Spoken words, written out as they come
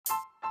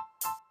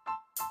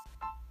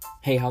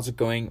Hey, how's it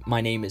going? My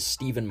name is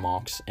Stephen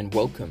Marks, and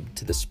welcome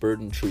to the Spirit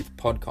and Truth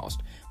podcast.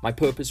 My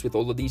purpose with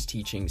all of these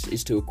teachings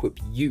is to equip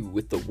you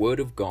with the Word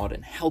of God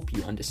and help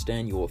you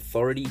understand your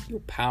authority, your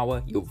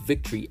power, your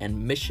victory,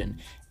 and mission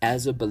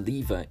as a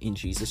believer in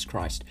Jesus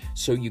Christ,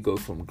 so you go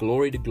from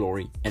glory to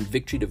glory and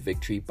victory to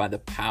victory by the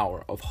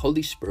power of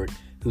Holy Spirit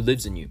who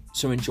lives in you.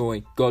 So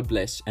enjoy, God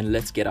bless, and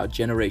let's get our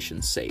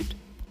generation saved.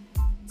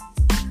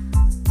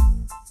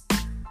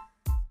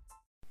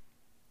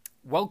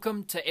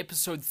 Welcome to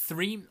episode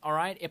 3,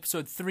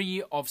 episode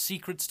 3 of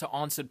Secrets to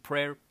Answered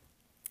Prayer.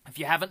 If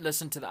you haven't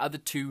listened to the other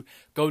two,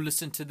 go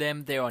listen to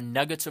them. They are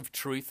nuggets of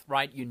truth,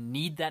 right? You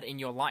need that in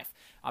your life.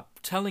 I'm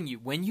telling you,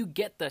 when you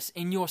get this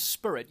in your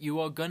spirit,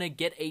 you are going to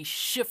get a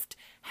shift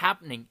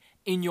happening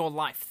in your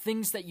life.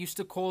 Things that used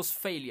to cause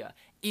failure,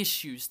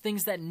 issues,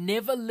 things that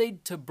never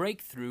led to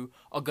breakthrough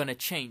are going to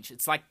change.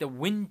 It's like the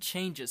wind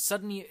changes.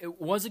 Suddenly it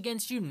was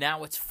against you,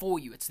 now it's for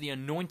you. It's the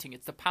anointing,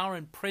 it's the power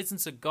and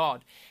presence of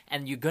God,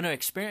 and you're going to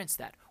experience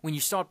that. When you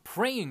start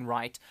praying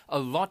right, a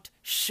lot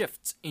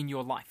shifts in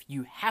your life.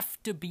 You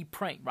have to be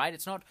praying, right?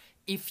 It's not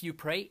if you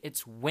pray,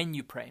 it's when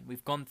you pray, and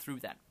we've gone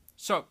through that.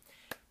 So,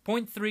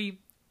 point 3,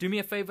 do me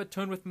a favor,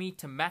 turn with me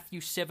to Matthew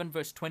 7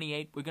 verse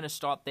 28. We're going to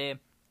start there.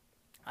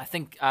 I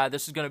think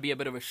this is going to be a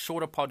bit of a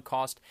shorter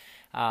podcast.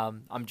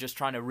 I'm just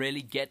trying to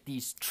really get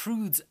these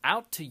truths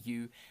out to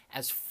you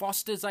as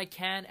fast as I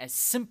can, as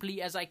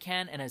simply as I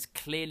can, and as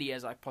clearly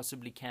as I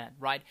possibly can,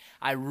 right?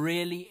 I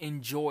really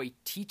enjoy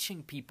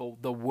teaching people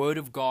the Word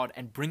of God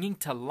and bringing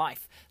to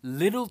life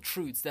little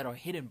truths that are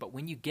hidden, but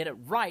when you get it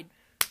right,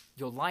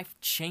 your life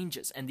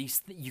changes, and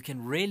you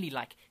can really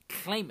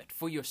claim it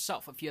for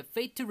yourself. If you have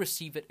faith to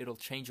receive it, it'll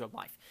change your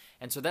life.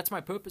 And so that's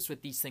my purpose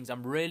with these things.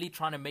 I'm really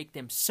trying to make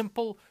them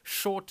simple,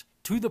 short,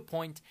 to the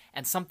point,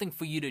 and something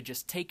for you to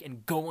just take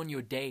and go on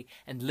your day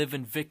and live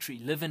in victory,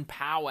 live in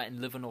power,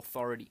 and live in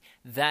authority.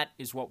 That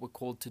is what we're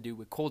called to do.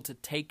 We're called to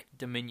take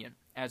dominion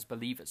as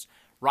believers.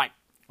 Right.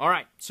 All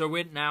right. So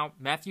we're now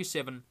Matthew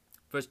 7,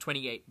 verse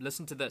 28.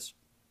 Listen to this.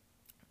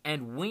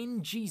 And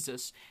when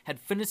Jesus had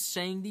finished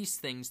saying these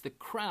things, the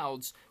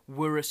crowds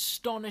were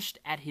astonished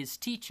at his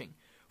teaching,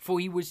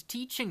 for he was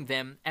teaching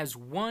them as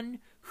one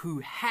who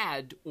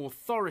had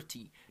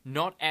authority,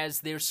 not as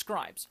their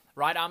scribes.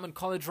 Right? I'm in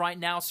college right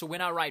now, so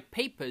when I write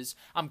papers,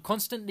 I'm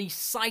constantly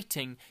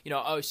citing,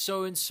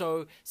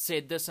 so-and-so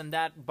said this and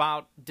that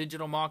about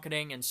digital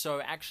marketing, and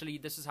so actually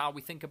this is how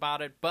we think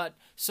about it, but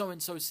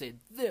so-and-so said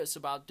this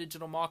about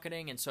digital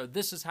marketing, and so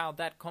this is how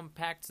that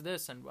compacts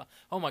this, and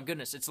oh my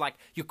goodness, it's like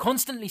you're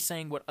constantly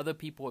saying what other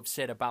people have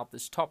said about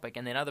this topic,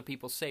 and then other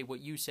people say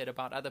what you said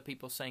about other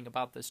people saying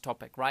about this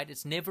topic, right?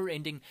 It's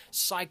never-ending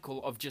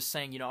cycle of just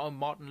saying,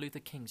 Martin Luther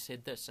King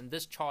said this, and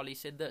this Charlie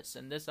said this,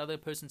 and this other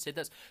person said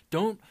this.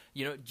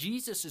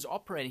 Jesus is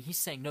operating. He's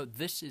saying, no,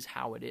 this is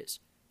how it is.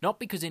 Not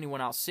because anyone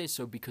else says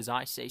so, because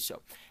I say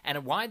so.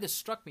 And why this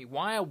struck me,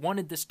 why I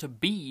wanted this to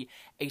be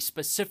a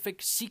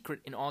specific secret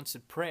in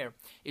answered prayer,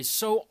 is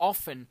so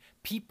often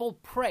people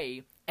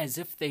pray as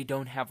if they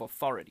don't have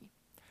authority.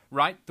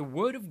 Right? The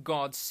Word of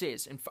God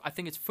says, and I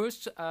think it's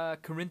 1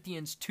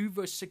 Corinthians 2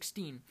 verse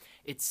 16,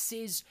 it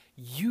says,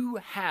 you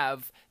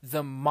have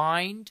the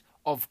mind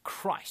of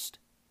Christ.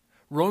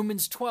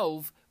 Romans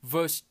 12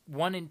 verse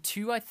 1 and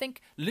 2, I think,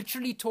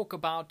 literally talk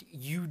about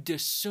you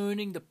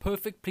discerning the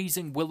perfect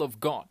pleasing will of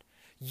God.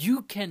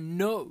 You can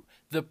know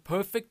the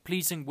perfect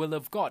pleasing will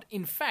of God.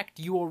 In fact,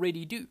 you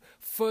already do.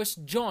 1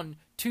 John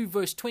 2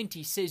 verse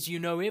 20 says you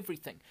know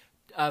everything.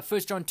 1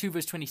 John 2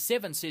 verse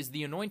 27 says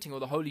the anointing or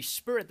the Holy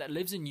Spirit that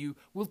lives in you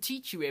will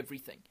teach you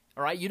everything.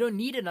 All right, you don't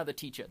need another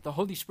teacher. The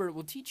Holy Spirit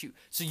will teach you.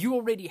 So you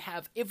already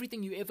have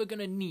everything you're ever going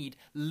to need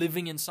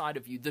living inside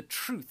of you. The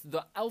truth,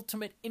 the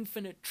ultimate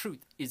infinite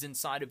truth is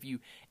inside of you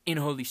in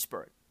Holy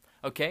Spirit.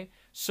 Okay,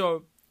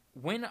 so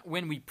when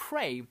we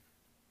pray,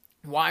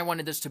 why I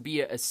wanted this to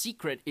be a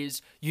secret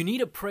is you need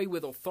to pray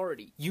with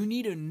authority. You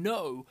need to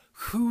know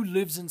who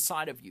lives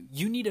inside of you.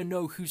 You need to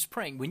know who's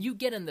praying. When you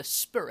get in the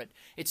Spirit,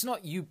 it's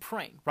not you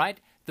praying,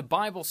 right? The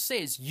Bible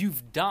says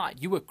you've died.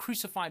 You were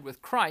crucified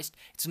with Christ.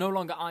 It's no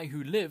longer I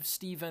who live,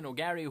 Stephen or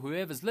Gary or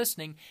whoever's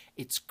listening.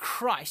 It's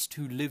Christ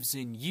who lives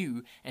in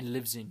you and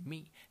lives in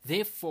me.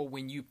 Therefore,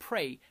 when you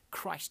pray,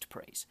 Christ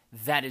prays.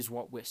 That is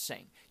what we're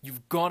saying.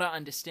 You've got to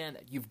understand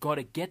that. You've got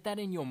to get that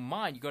in your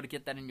mind. You've got to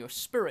get that in your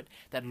spirit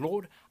that,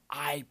 Lord,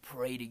 I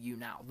pray to you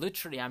now.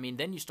 Literally,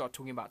 then you start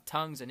talking about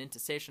tongues and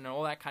intercession and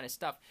all that kind of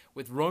stuff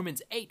with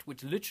Romans 8,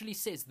 which literally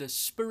says the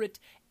Spirit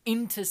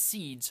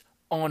intercedes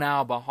on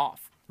our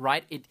behalf.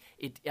 Right?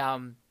 It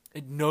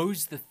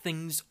knows the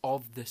things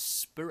of the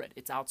Spirit.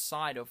 It's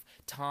outside of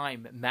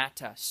time,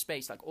 matter,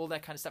 space, all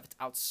that kind of stuff. It's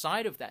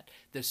outside of that.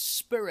 The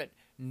Spirit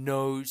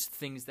knows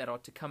things that are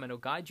to come and will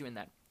guide you in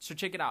that. So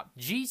check it out.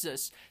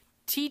 Jesus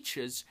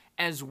teaches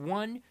as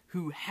one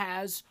who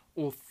has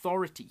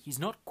authority. He's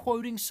not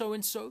quoting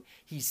so-and-so.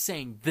 He's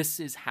saying this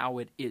is how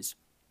it is.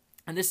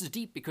 And this is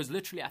deep because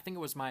literally, I think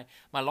it was my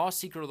last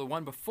secret or the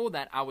one before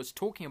that, I was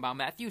talking about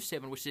Matthew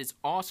 7, which says,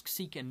 ask,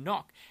 seek, and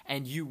knock,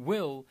 and you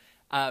will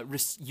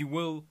you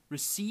will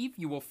receive,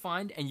 you will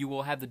find, and you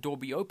will have the door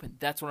be open.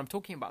 That's what I'm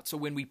talking about. So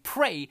when we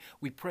pray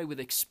with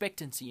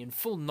expectancy and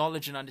full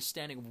knowledge and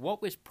understanding of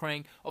what we're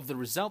praying, of the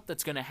result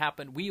that's going to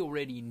happen. We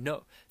already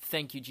know.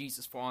 Thank you,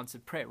 Jesus, for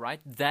answered prayer,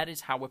 right? That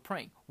is how we're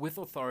praying, with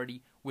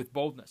authority, with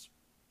boldness.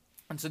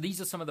 And so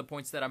these are some of the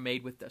points that I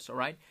made with this, all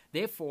right?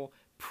 Therefore,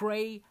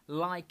 pray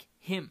like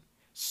Him.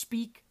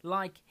 Speak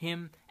like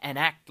Him and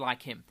act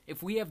like Him.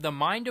 If we have the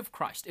mind of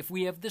Christ, if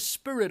we have the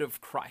Spirit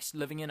of Christ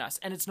living in us,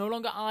 and it's no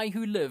longer I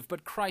who live,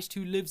 but Christ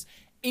who lives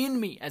in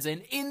me, as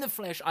in the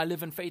flesh, I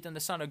live in faith in the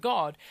Son of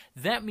God,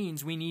 that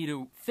means we need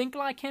to think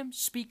like Him,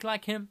 speak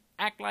like Him,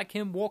 act like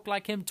Him, walk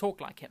like Him, talk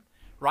like Him.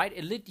 Right?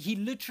 He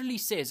literally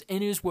says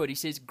in His word, He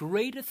says,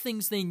 greater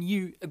things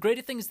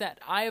that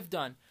I have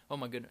done, oh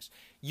my goodness,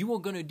 you are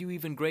going to do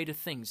even greater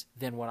things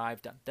than what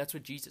I've done. That's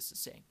what Jesus is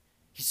saying.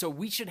 So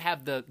we should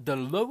have the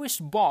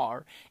lowest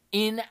bar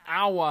in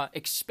our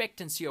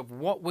expectancy of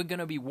what we're going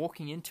to be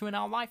walking into in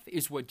our life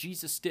is what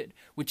Jesus did,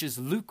 which is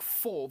Luke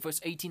 4, verse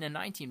 18 and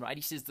 19, right?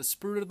 He says, the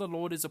Spirit of the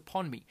Lord is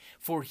upon me,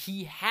 for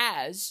He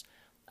has,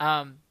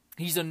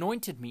 He's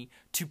anointed me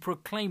to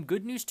proclaim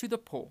good news to the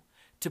poor,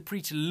 to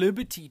preach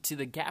liberty to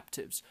the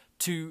captives,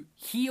 to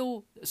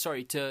heal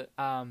the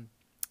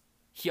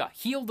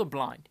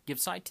blind, give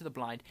sight to the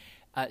blind,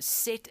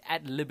 set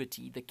at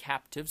liberty the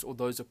captives or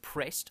those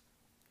oppressed,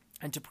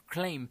 and to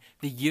proclaim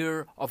the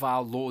year of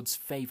our Lord's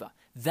favor.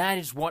 That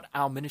is what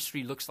our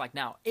ministry looks like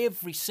now.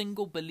 Every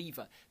single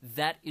believer,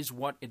 that is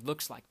what it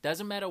looks like.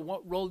 Doesn't matter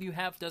what role you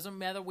have, doesn't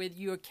matter whether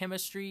you're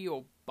chemistry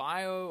or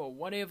bio or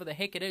whatever the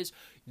heck it is,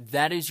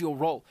 that is your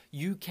role.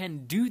 You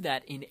can do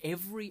that in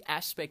every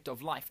aspect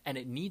of life, and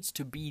it needs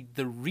to be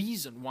the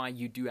reason why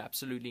you do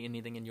absolutely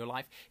anything in your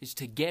life, is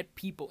to get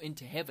people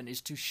into heaven,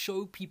 is to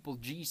show people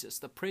Jesus,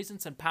 the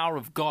presence and power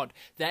of God.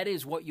 That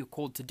is what you're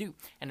called to do,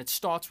 and it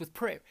starts with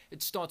prayer.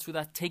 It starts with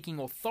us taking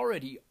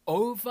authority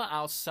over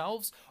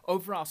ourselves,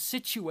 over our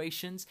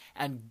situations,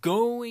 and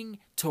going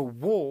to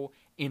war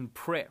in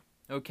prayer.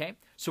 Okay,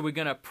 so we're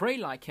going to pray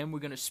like Him, we're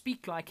going to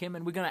speak like Him,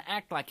 and we're going to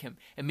act like Him.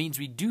 It means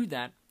we do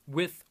that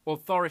with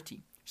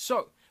authority.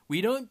 So we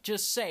don't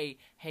just say,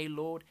 hey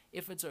Lord,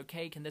 if it's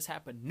okay, can this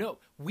happen? No,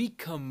 we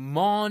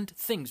command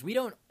things. We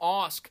don't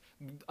ask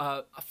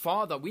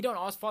Father. We don't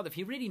ask Father. If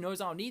He really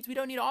knows our needs, we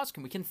don't need to ask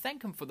Him. We can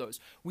thank Him for those.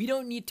 We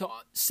don't need to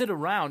sit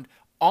around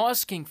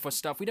asking for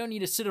stuff. We don't need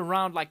to sit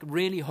around like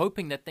really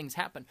hoping that things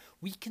happen.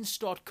 We can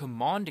start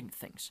commanding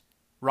things,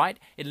 right?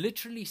 It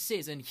literally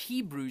says in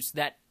Hebrews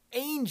that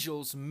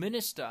angels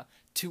minister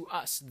to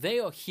us. They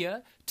are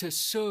here to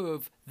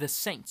serve the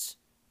saints,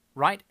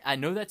 right? I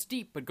know that's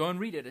deep, but go and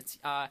read it. It's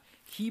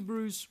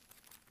Hebrews.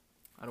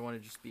 I don't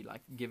want to just be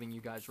like giving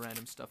you guys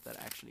random stuff that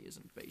actually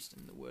isn't based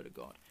in the Word of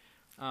God.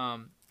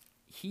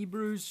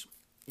 Hebrews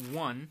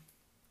 1,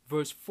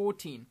 verse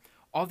 14.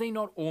 Are they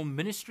not all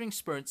ministering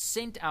spirits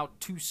sent out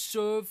to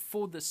serve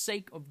for the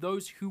sake of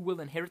those who will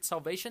inherit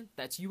salvation?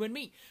 That's you and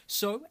me.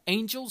 So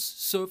angels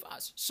serve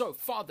us. So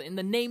Father, in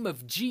the name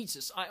of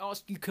Jesus, I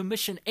ask you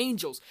commission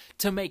angels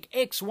to make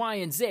X, Y,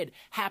 and Z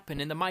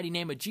happen in the mighty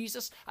name of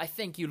Jesus. I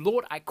thank you,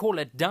 Lord. I call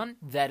it done.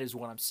 That is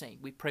what I'm saying.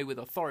 We pray with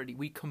authority.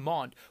 We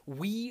command.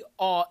 We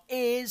are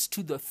heirs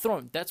to the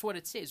throne. That's what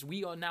it says.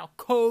 We are now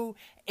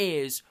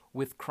co-heirs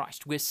with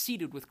Christ. We're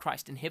seated with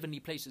Christ in heavenly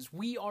places.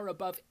 We are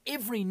above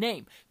every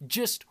name,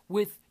 just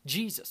with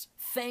Jesus.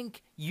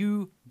 Thank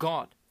you,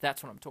 God.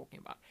 That's what I'm talking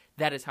about.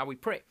 That is how we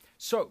pray.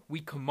 So we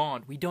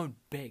command. We don't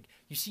beg.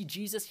 You see,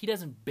 Jesus, He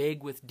doesn't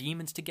beg with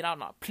demons to get out.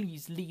 Now,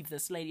 please leave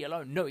this lady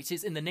alone. No, He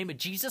says, in the name of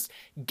Jesus,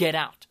 get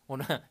out. Or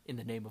in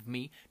the name of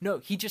me. No,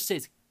 He just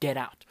says, get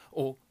out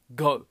or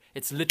go.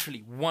 It's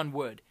literally one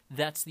word.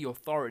 That's the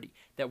authority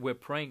that we're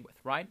praying with,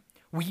 right?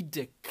 We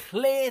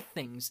declare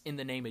things in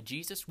the name of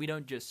Jesus. We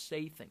don't just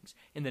say things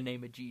in the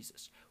name of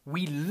Jesus.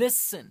 We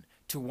listen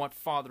to what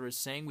Father is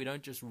saying. We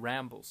don't just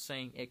ramble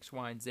saying X,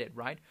 Y, and Z,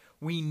 right?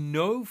 We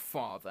know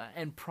Father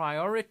and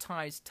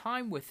prioritize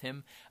time with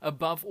Him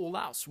above all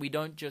else. We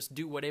don't just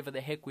do whatever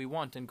the heck we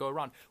want and go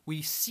around.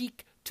 We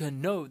seek to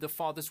know the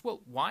Father's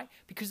will. Why?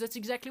 Because that's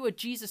exactly what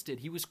Jesus did.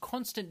 He was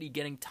constantly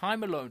getting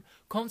time alone,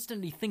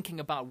 constantly thinking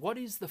about what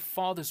is the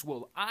Father's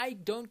will. I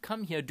don't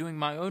come here doing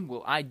my own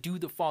will. I do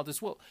the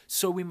Father's will.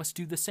 So we must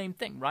do the same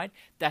thing, right?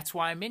 That's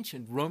why I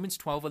mentioned Romans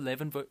 12,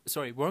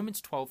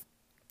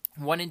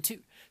 1 and 2.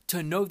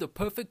 To know the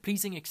perfect,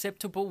 pleasing,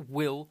 acceptable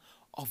will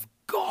of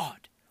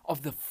God,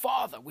 of the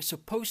Father. We're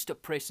supposed to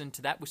press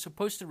into that. We're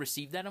supposed to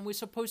receive that, and we're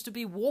supposed to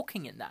be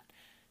walking in that.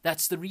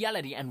 That's the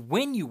reality. And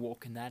when you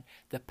walk in that,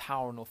 the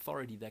power and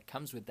authority that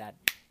comes with that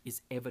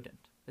is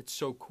evident. It's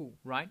so cool,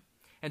 right?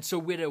 And so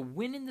we're to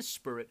win in the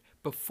Spirit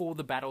before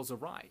the battles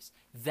arise.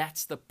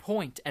 That's the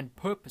point and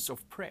purpose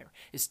of prayer,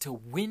 is to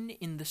win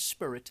in the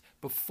Spirit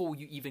before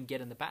you even get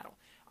in the battle.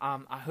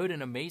 I heard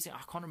an amazing,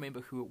 I can't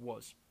remember who it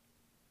was.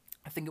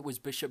 I think it was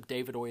Bishop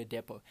David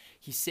Oyedepo.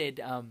 He said,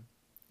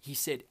 he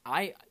said,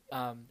 I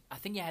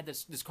think he had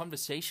this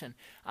conversation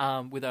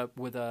with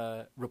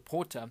a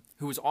reporter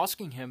who was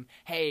asking him,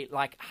 hey,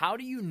 like, how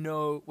do you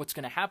know what's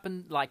going to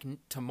happen, like,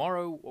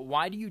 tomorrow?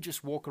 Why do you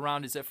just walk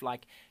around as if,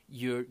 like,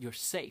 you're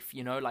safe,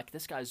 you know? Like,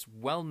 this guy's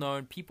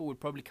well-known. People would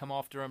probably come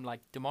after him,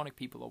 like, demonic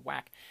people are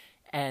whack.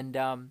 And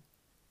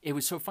it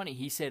was so funny.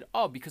 He said,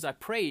 oh, because I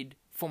prayed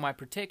for my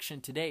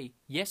protection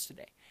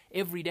yesterday.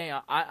 Every day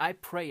I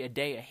pray a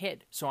day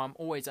ahead, so I'm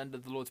always under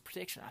the Lord's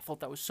protection. I thought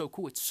that was so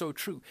cool. It's so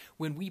true.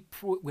 When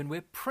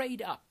we're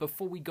prayed up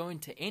before we go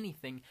into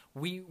anything,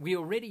 we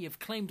already have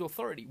claimed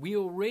authority. We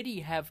already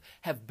have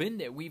been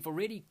there. We've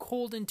already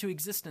called into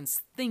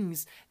existence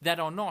things that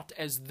are not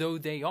as though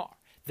they are.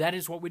 That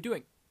is what we're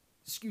doing.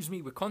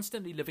 We're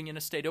constantly living in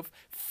a state of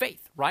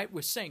faith, right?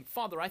 We're saying,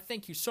 Father, I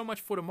thank you so much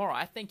for tomorrow.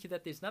 I thank you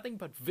that there's nothing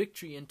but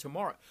victory in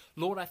tomorrow.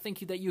 Lord, I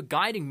thank you that you're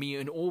guiding me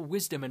in all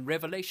wisdom and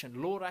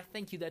revelation. Lord, I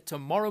thank you that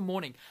tomorrow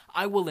morning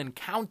I will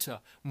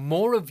encounter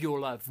more of your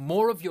love,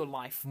 more of your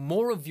life,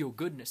 more of your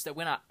goodness, that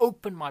when I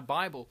open my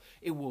Bible,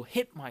 it will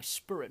hit my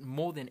spirit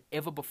more than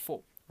ever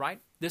before,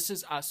 right? This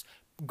is us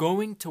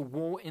going to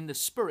war in the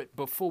spirit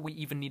before we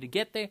even need to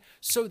get there,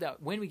 so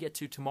that when we get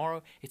to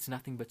tomorrow, it's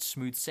nothing but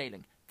smooth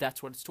sailing.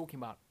 That's what it's talking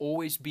about.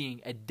 Always being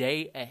a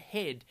day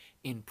ahead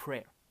in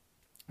prayer.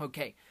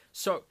 Okay,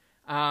 so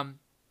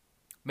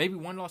maybe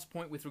one last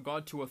point with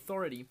regard to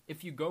authority.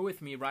 If you go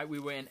with me, right, we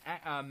were in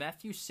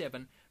Matthew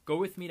 7. Go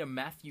with me to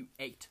Matthew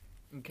 8.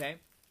 Okay,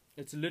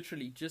 it's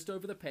literally just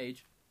over the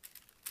page.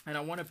 And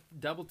I want to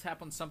double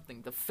tap on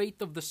something. The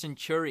faith of the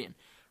centurion,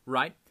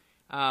 right?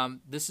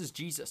 This is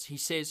Jesus. He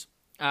says,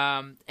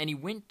 and he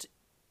went,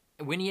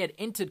 when he had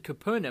entered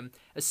Capernaum,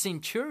 a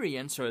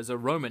centurion, so as a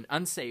Roman,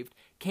 unsaved,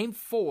 came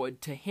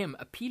forward to him,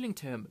 appealing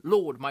to him,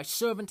 Lord, my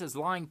servant is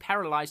lying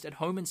paralyzed at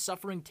home and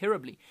suffering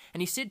terribly.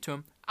 And he said to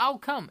him, I'll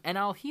come and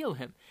I'll heal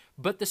him.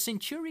 But the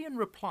centurion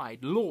replied,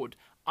 Lord,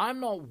 I'm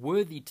not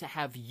worthy to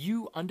have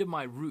you under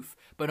my roof,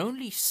 but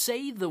only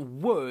say the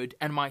word,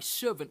 and my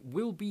servant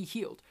will be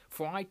healed.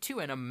 For I too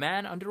am a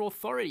man under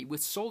authority,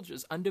 with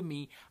soldiers under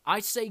me. I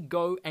say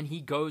go, and he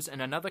goes,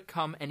 and another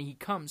come, and he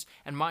comes,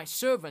 and my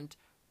servant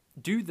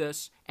do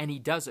this, and he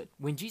does it.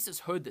 When Jesus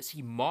heard this,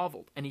 he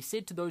marveled, and he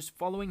said to those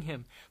following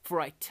him,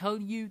 For I tell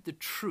you the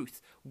truth,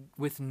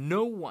 with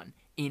no one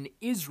in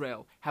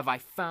Israel have I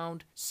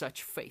found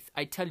such faith.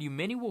 I tell you,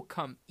 many will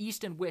come,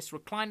 east and west,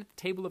 recline at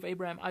the table of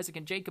Abraham, Isaac,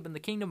 and Jacob in the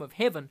kingdom of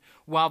heaven,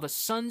 while the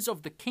sons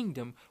of the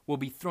kingdom will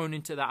be thrown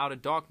into the outer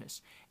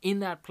darkness. In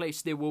that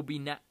place there will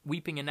be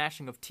weeping and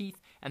gnashing of teeth,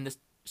 and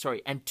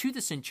to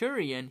the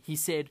centurion he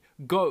said,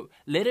 Go,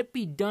 let it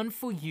be done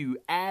for you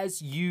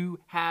as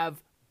you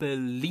have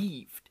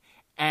believed.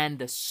 And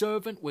the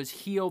servant was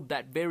healed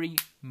that very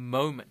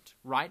moment,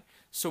 right?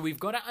 So we've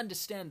got to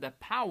understand the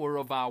power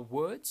of our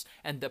words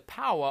and the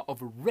power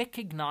of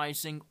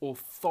recognizing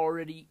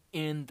authority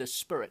in the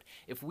Spirit.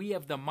 If we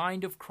have the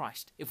mind of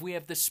Christ, if we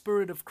have the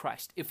Spirit of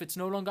Christ, if it's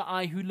no longer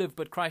I who live,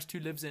 but Christ who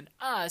lives in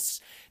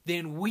us,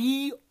 then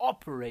we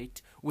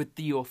operate with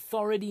the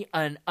authority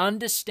and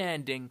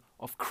understanding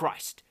of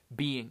Christ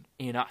being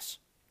in us.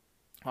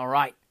 All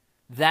right,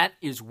 that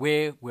is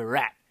where we're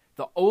at.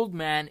 The old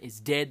man is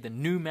dead, the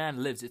new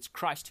man lives. It's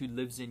Christ who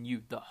lives in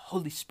you, the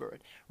Holy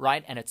Spirit,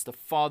 right? And it's the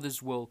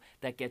Father's will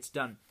that gets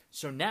done.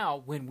 So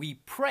now when we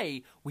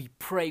pray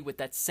with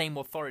that same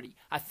authority.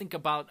 I think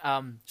about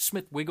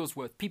Smith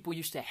Wigglesworth. People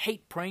used to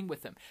hate praying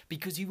with him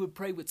because he would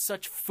pray with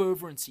such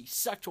fervency,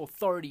 such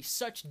authority,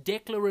 such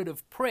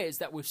declarative prayers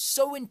that were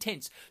so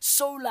intense,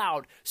 so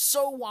loud,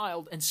 so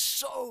wild, and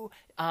so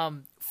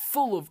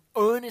full of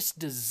earnest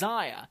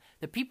desire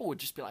that people would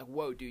just be like,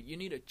 whoa, dude, you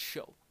need to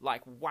chill.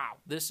 Like, wow,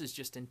 this is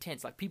just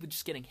intense. Like, people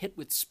just getting hit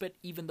with spit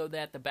even though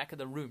they're at the back of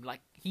the room.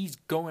 Like, he's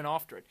going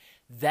after it.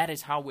 That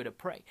is how we're to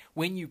pray.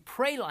 When you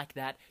pray like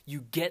that,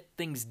 you get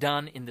things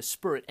done in the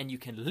Spirit, and you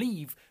can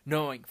leave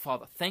knowing,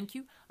 Father, thank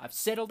you. I've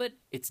settled it.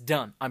 It's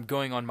done. I'm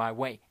going on my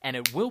way. And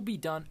it will be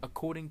done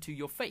according to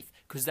your faith,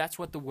 because that's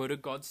what the Word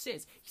of God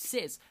says. He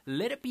says,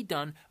 let it be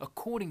done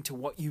according to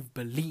what you've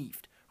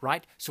believed.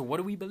 Right? So what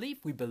do we believe?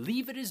 We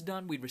believe it is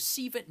done. We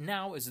receive it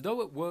now as though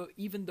it were,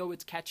 even though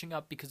it's catching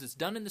up, because it's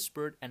done in the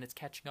Spirit and it's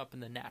catching up in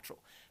the natural.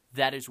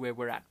 That is where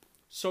we're at.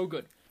 So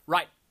good.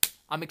 Right.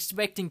 I'm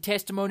expecting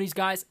testimonies,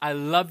 guys. I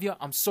love you.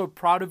 I'm so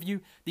proud of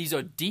you. These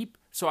are deep,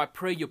 so I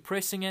pray you're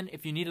pressing in.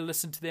 If you need to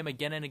listen to them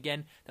again and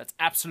again, that's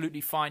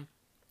absolutely fine.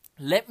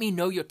 Let me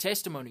know your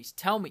testimonies.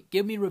 Tell me.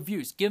 Give me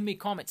reviews. Give me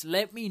comments.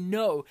 Let me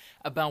know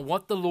about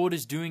what the Lord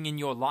is doing in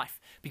your life,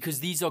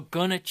 because these are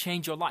going to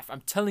change your life.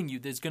 I'm telling you,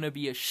 there's going to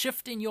be a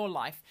shift in your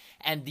life,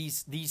 and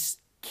these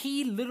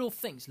key little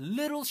things,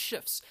 little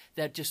shifts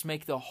that just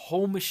make the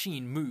whole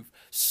machine move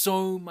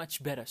so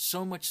much better,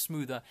 so much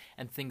smoother,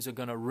 and things are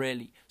going to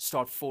really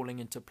start falling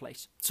into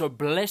place. So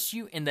bless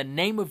you in the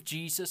name of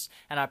Jesus,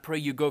 and I pray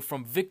you go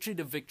from victory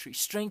to victory,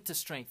 strength to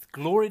strength,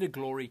 glory to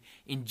glory,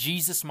 in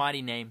Jesus'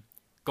 mighty name.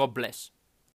 God bless.